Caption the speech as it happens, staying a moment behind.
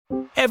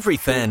Every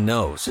fan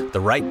knows the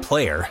right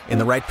player in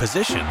the right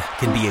position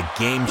can be a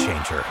game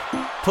changer.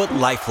 Put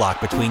LifeLock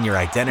between your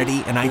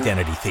identity and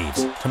identity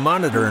thieves to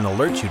monitor and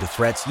alert you to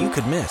threats you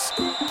could miss.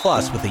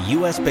 Plus, with a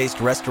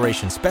U.S.-based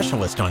restoration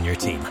specialist on your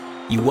team,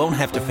 you won't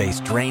have to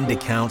face drained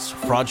accounts,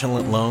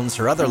 fraudulent loans,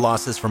 or other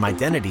losses from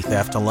identity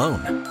theft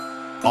alone.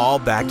 All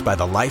backed by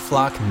the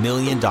LifeLock $1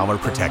 Million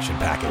Protection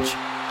Package.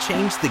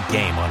 Change the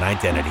game on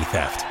identity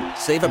theft.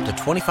 Save up to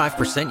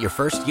 25% your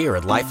first year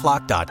at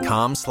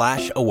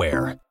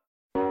LifeLock.com/aware.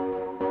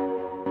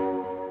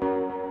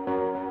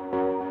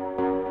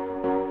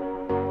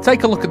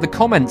 Take a look at the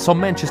comments on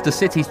Manchester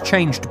City's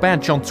changed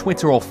badge on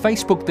Twitter or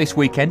Facebook this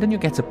weekend and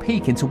you'll get a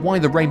peek into why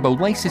the Rainbow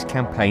Laces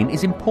campaign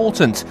is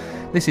important.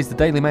 This is the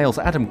Daily Mail's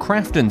Adam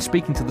Crafton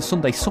speaking to the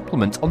Sunday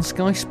Supplement on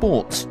Sky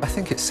Sports. I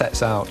think it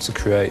sets out to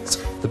create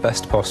the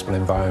best possible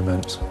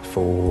environment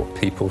for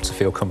people to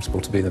feel comfortable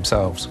to be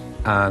themselves.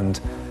 And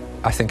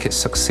I think it's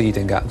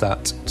succeeding at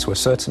that to a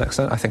certain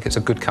extent. I think it's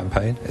a good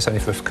campaign. It's only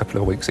for a couple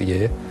of weeks a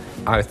year.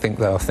 I think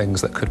there are things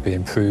that could be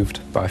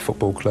improved by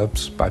football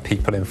clubs, by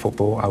people in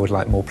football. I would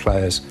like more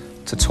players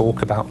to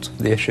talk about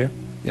the issue.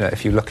 You know,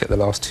 if you look at the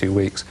last 2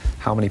 weeks,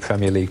 how many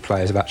Premier League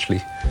players have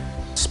actually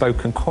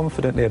spoken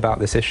confidently about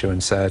this issue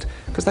and said,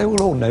 because they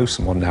will all know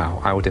someone now,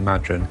 I would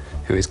imagine,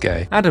 who is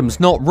gay. Adam's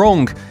not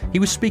wrong. He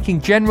was speaking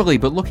generally,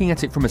 but looking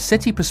at it from a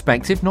City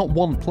perspective, not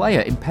one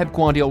player in Pep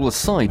Guardiola's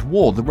side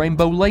wore the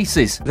Rainbow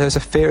Laces. There's a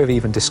fear of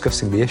even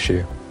discussing the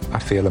issue, I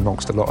feel,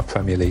 amongst a lot of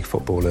Premier League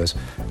footballers.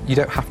 You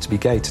don't have to be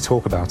gay to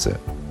talk about it.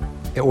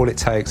 All it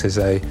takes is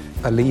a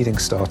leading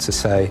star to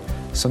say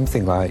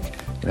something like,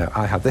 you know,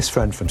 I have this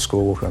friend from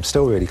school who I'm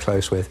still really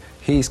close with,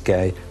 he's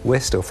gay,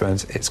 we're still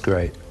friends, it's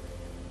great.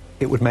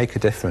 It would make a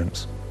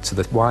difference to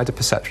the wider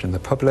perception in the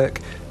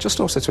public,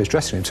 just also to his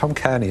dressing room. Tom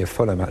Kearney of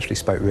Fulham actually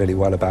spoke really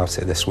well about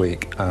it this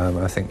week.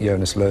 I think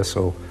Jonas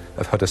Lörsel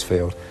of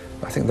Huddersfield.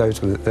 I think they're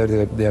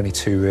the only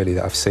two really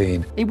that I've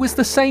seen. It was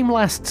the same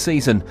last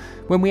season.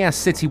 When we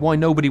asked City why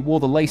nobody wore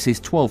the laces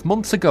 12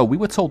 months ago, we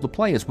were told the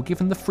players were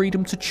given the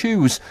freedom to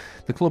choose.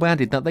 The club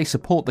added that they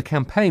support the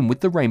campaign with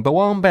the rainbow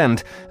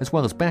armband, as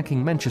well as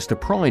backing Manchester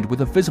Pride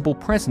with a visible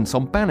presence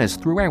on banners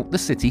throughout the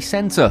city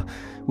centre.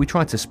 We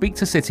tried to speak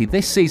to City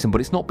this season,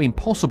 but it's not been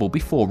possible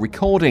before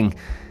recording.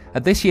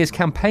 At this year's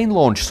campaign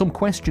launch, some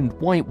questioned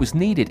why it was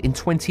needed in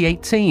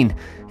 2018.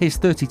 Here's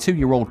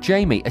 32-year-old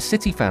Jamie, a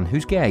City fan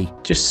who's gay.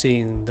 Just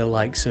seeing the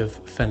likes of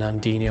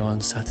Fernandinho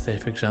on Saturday,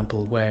 for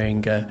example,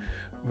 wearing a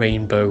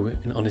rainbow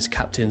on his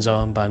captain's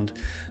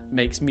armband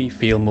makes me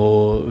feel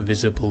more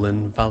visible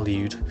and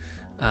valued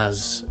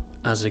as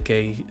a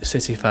gay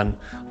City fan.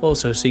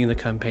 Also, seeing the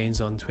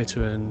campaigns on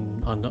Twitter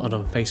and on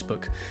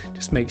Facebook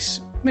just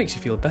makes you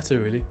feel better,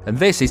 really. And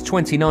this is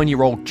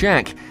 29-year-old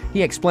Jack.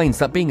 He explains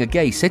that being a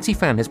gay City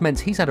fan has meant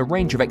he's had a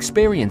range of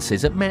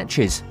experiences at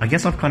matches. I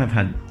guess I've kind of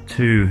had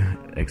two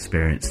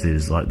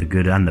experiences, like the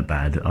good and the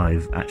bad.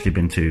 I've actually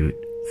been to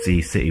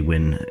see City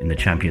win in the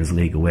Champions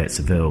League away at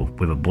Seville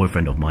with a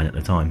boyfriend of mine at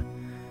the time.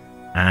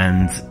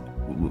 And,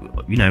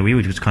 you know, we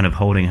were just kind of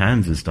holding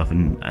hands and stuff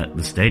at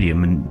the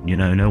stadium, and, you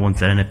know, no one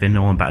said anything,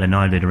 no one batted an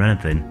eyelid or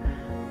anything.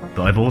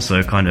 But I've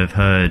also kind of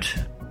heard,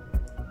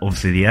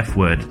 obviously, the F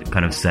word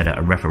kind of said at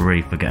a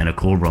referee for getting a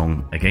call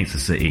wrong against a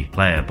City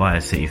player by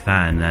a City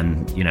fan,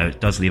 and, you know, it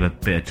does leave a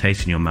bit of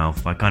taste in your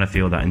mouth. I kind of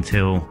feel that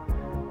until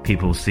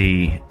people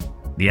see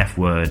the F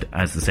word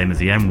as the same as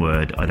the N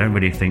word, I don't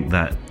really think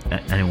that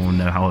anyone will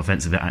know how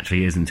offensive it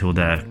actually is until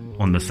they're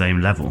on the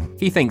same level.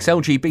 He thinks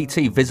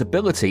LGBT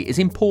visibility is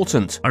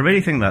important. I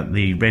really think that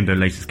the Rainbow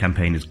Laces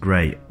campaign is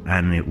great,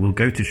 and it will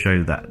go to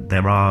show that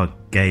there are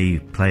gay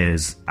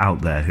players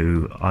out there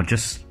who are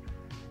just,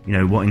 you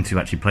know, wanting to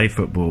actually play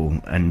football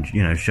and,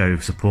 you know, show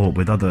support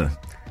with other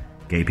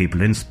gay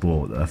people in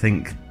sport. I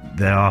think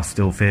they are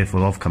still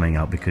fearful of coming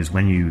out, because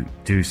when you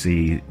do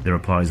see the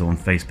replies on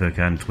Facebook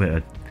and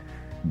Twitter,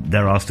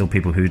 there are still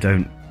people who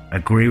don't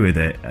agree with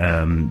it,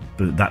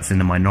 but that's in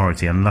the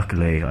minority. And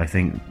luckily, I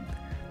think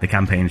the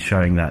campaign's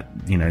showing that,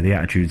 you know, the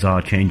attitudes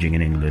are changing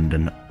in England,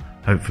 and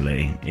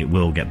hopefully it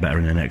will get better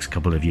in the next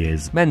couple of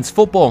years. Men's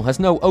football has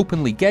no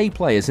openly gay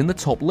players in the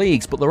top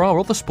leagues, but there are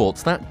other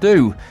sports that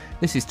do.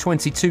 This is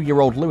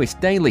 22-year-old Lewis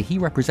Daly. He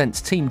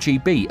represents Team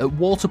GB at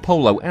water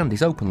polo and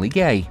is openly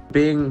gay.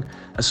 Being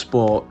a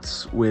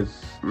sport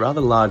with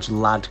rather large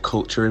lad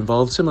culture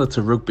involved, similar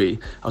to rugby,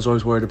 I was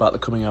always worried about the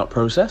coming out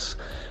process.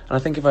 And I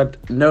think if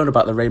I'd known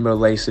about the Rainbow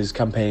Laces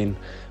campaign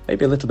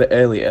maybe a little bit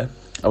earlier,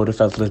 I would have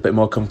felt a little bit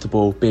more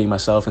comfortable being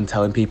myself and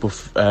telling people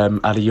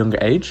at a younger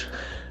age.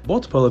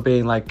 Water polo,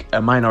 being like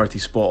a minority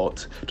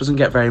sport, doesn't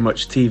get very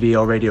much TV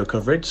or radio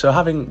coverage, so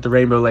having the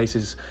Rainbow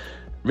Laces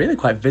really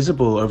quite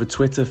visible over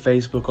Twitter,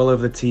 Facebook, all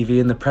over the TV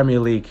in the Premier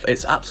League,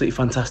 it's absolutely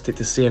fantastic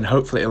to see, and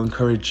hopefully it'll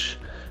encourage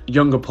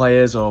younger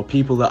players or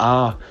people that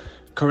are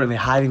currently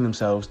hiding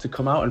themselves to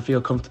come out and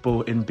feel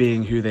comfortable in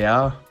being who they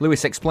are.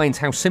 Lewis explains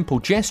how simple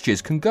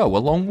gestures can go a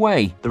long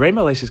way. The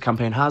Rainbow Laces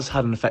campaign has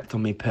had an effect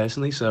on me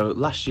personally. So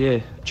last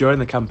year, during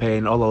the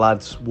campaign, all the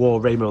lads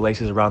wore rainbow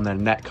laces around their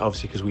neck,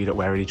 obviously because we don't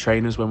wear any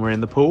trainers when we're in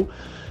the pool.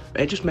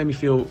 It just made me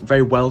feel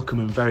very welcome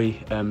and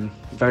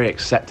very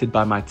accepted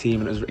by my team,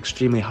 and it was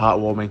extremely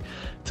heartwarming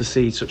to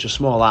see such a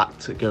small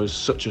act that goes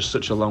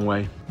such a long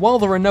way. While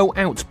there are no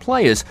out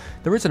players,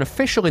 there is an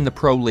official in the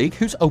Pro League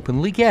who's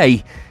openly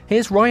gay.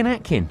 Here's Ryan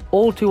Atkin.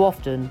 All too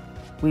often,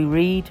 we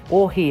read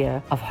or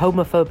hear of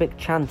homophobic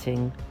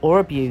chanting or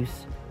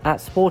abuse at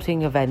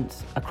sporting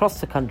events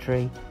across the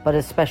country, but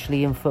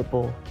especially in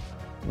football.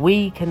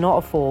 We cannot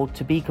afford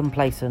to be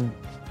complacent,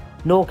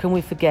 nor can we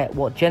forget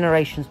what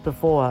generations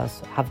before us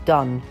have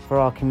done for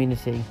our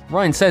community.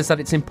 Ryan says that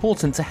it's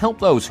important to help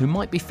those who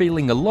might be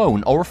feeling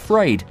alone or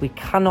afraid. We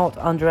cannot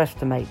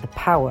underestimate the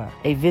power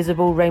a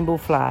visible rainbow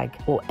flag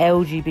or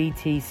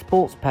LGBT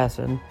sports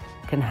person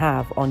can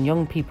have on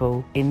young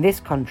people in this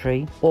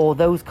country or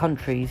those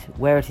countries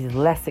where it is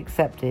less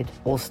accepted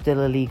or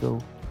still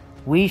illegal.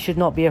 We should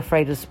not be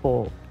afraid of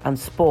sport, and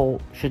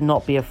sport should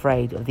not be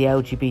afraid of the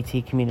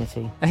LGBT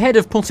community. Ahead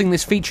of putting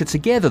this feature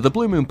together, the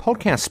Blue Moon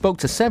podcast spoke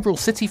to several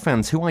City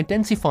fans who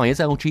identify as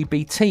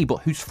LGBT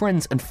but whose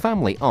friends and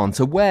family aren't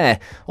aware,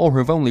 or who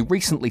have only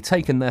recently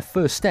taken their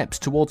first steps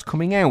towards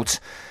coming out.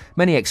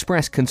 Many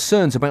express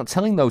concerns about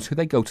telling those who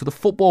they go to the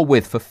football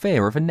with for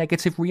fear of a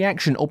negative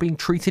reaction or being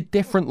treated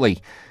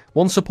differently.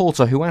 One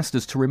supporter who asked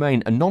us to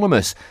remain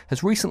anonymous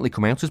has recently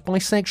come out as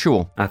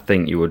bisexual. I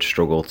think you would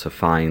struggle to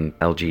find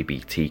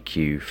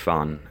LGBTQ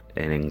fan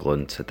in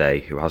England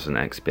today who hasn't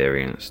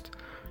experienced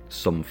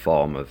some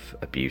form of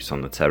abuse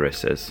on the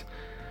terraces.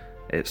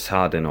 It's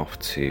hard enough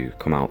to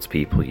come out to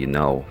people you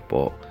know,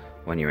 but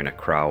when you're in a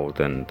crowd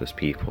and there's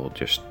people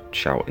just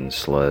shouting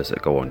slurs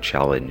that go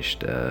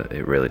unchallenged,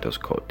 it really does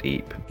cut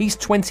deep. He's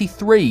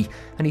 23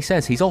 and he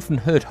says he's often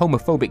heard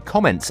homophobic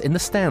comments in the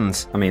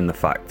stands. I mean, the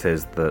fact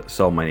is that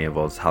so many of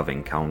us have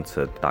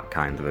encountered that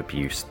kind of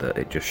abuse that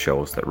it just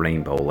shows that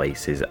rainbow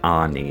laces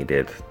are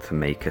needed to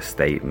make a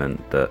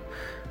statement that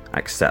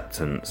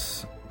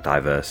acceptance,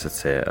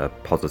 diversity are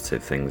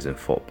positive things in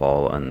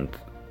football, and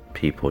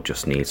people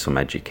just need some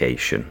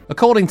education.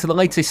 According to the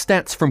latest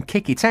stats from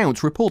Kick It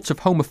Out, reports of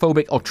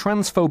homophobic or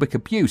transphobic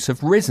abuse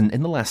have risen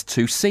in the last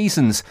 2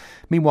 seasons.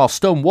 Meanwhile,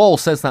 Stonewall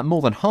says that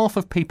more than half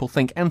of people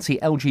think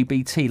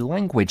anti-LGBT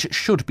language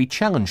should be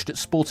challenged at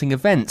sporting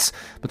events,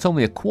 but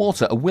only a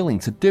quarter are willing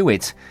to do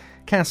it.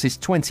 Cass is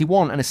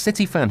 21 and a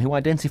City fan who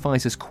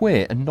identifies as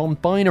queer and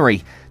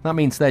non-binary. That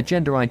means their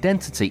gender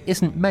identity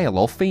isn't male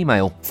or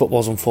female.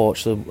 Football's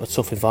unfortunately a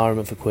tough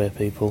environment for queer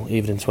people,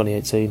 even in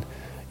 2018.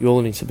 You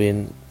only need to be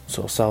in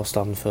sort of South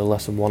Stand for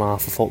less than 1 hour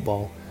for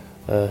football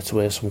to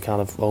hear some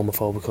kind of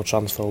homophobic or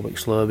transphobic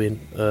slur being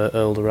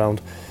hurled around.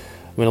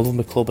 I mean, I love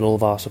my club and all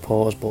of our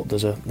supporters, but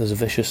there's a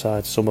vicious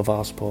side to some of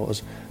our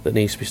supporters that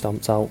needs to be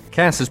stamped out.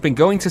 Cass has been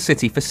going to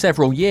City for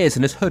several years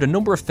and has heard a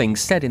number of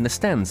things said in the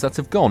stands that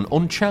have gone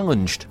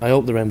unchallenged. I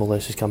hope the Rainbow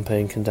Laces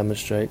campaign can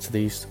demonstrate to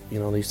these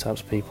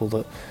types of people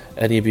that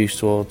any abuse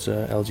towards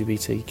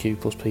LGBTQ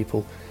plus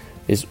people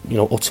is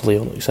utterly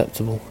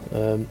unacceptable.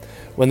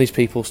 When these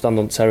people stand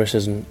on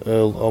terraces and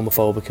hurl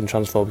homophobic and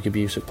transphobic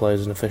abuse at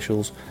players and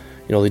officials,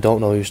 they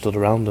don't know who stood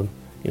around them.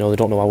 They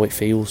don't know how it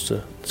feels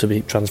to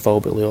be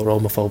transphobically or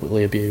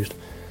homophobically abused.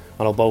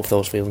 I know both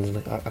those feelings,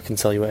 and I can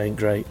tell you it ain't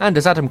great. And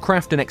as Adam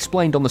Crafton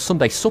explained on the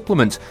Sunday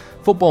Supplement,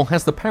 football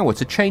has the power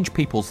to change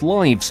people's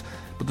lives,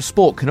 but the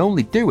sport can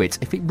only do it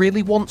if it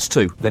really wants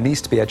to. There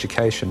needs to be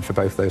education for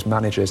both those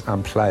managers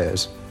and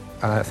players,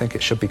 and I think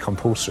it should be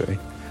compulsory.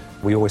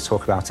 We always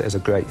talk about it as a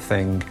great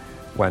thing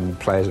when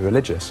players are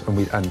religious,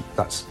 and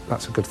that's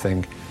a good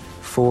thing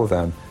for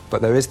them.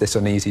 But there is this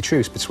uneasy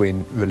truce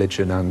between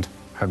religion and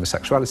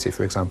homosexuality,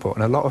 for example,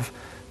 and a lot of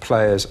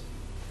players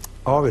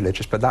are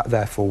religious, but that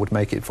therefore would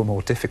make it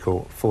more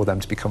difficult for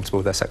them to be comfortable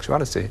with their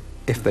sexuality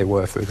if they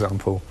were, for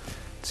example,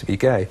 to be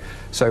gay.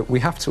 So we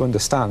have to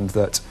understand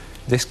that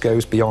this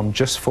goes beyond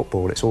just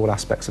football. It's all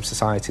aspects of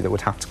society that would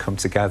have to come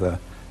together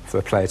for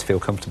a player to feel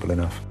comfortable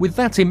enough. With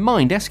that in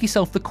mind, ask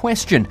yourself the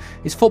question,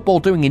 is football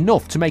doing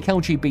enough to make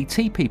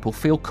LGBT people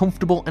feel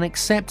comfortable and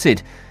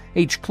accepted?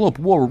 Each club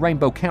wore a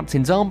rainbow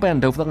captain's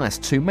armband over the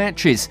last 2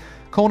 matches.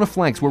 Corner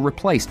flags were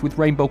replaced with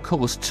rainbow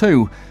colours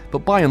too,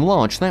 but by and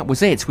large that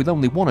was it, with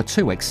only 1 or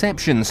 2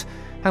 exceptions.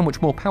 How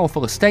much more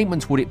powerful a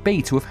statement would it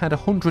be to have had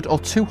 100 or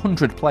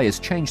 200 players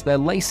change their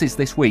laces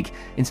this week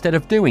instead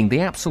of doing the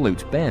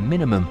absolute bare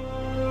minimum?